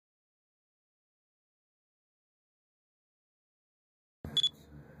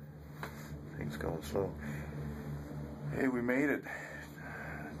tomorrow. So, hey, we made it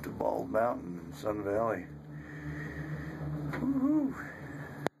to Bald Mountain in Sun Valley. Woohoo!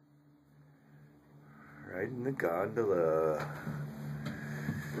 Riding the gondola.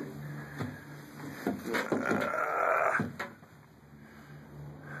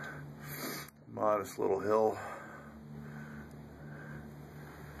 Modest little hill.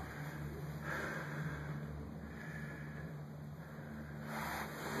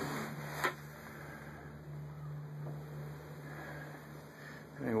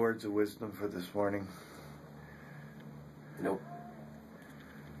 Any words of wisdom for this morning? Nope.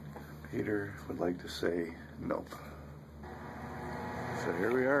 Peter would like to say nope. So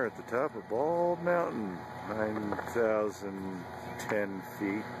here we are at the top of Bald Mountain, 9,010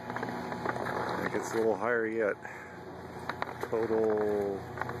 feet. I think it's a little higher yet. Total,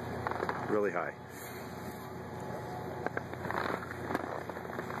 really high.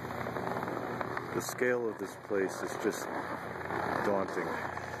 The scale of this place is just daunting.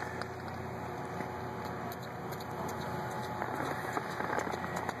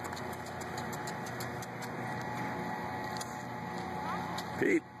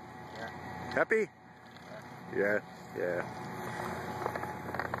 Pete? Yeah. Happy? Yeah, yeah.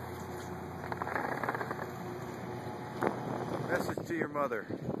 Message to your mother.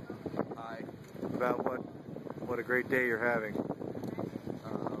 Hi. About what a great day you're having.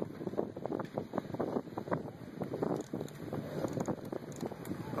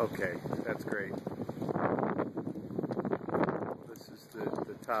 Okay, that's great. This is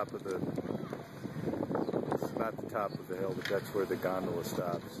the top of the, this is not the top of the hill, but that's where the gondola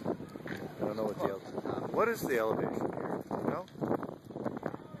stops. I don't know what the what is the elevation here? No?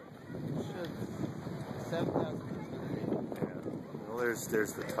 It should 7,000 feet. Yeah. Well, there's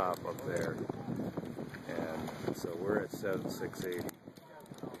the top up there, and so we're at 7,680.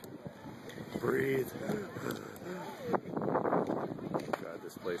 Breathe. God,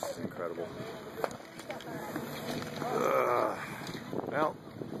 this place is incredible. Well,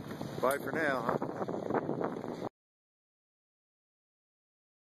 bye for now, huh?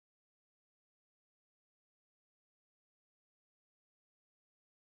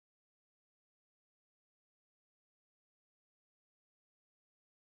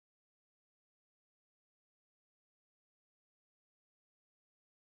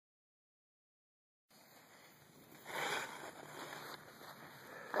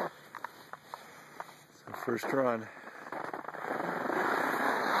 So first run.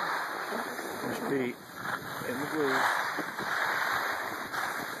 There's Pete in the blue.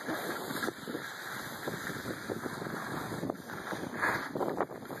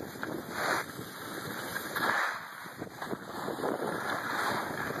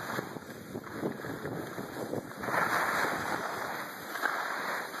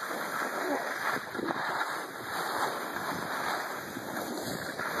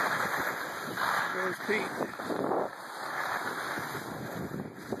 There's Pete.